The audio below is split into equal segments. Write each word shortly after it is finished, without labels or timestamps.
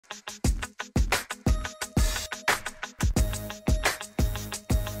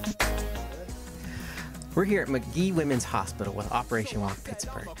We're here at Magee Women's Hospital with Operation Walk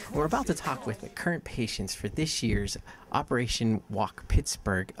Pittsburgh. We're about to talk with the current patients for this year's Operation Walk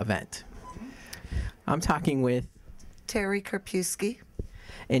Pittsburgh event. I'm talking with Terri Kunpiewski.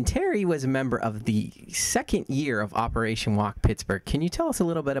 And Terri was a member of the second year of Operation Walk Pittsburgh. Can you tell us a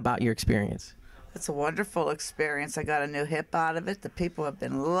little bit about your experience? It's a wonderful experience. I got a new hip out of it. The people have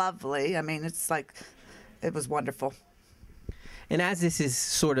been lovely. I mean, it's like, it was wonderful. And as this is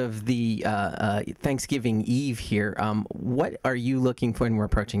sort of the Thanksgiving Eve here, what are you looking for, and we're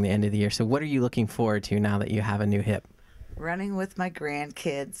approaching the end of the year, so what are you looking forward to now that you have a new hip? Running with my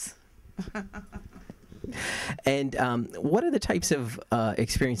grandkids. And what are the types of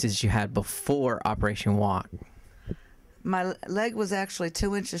experiences you had before Operation Walk? My leg was actually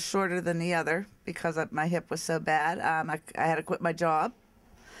 2 inches shorter than the other because my hip was so bad. I had to quit my job.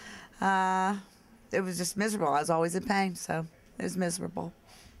 It was just miserable. I was always in pain, so it was miserable.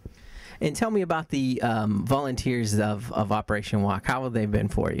 And tell me about the volunteers of Operation Walk. How have they been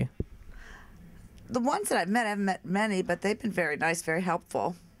for you? The ones that I've met, I haven't met many, but they've been very nice, very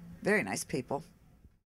helpful. Very nice people.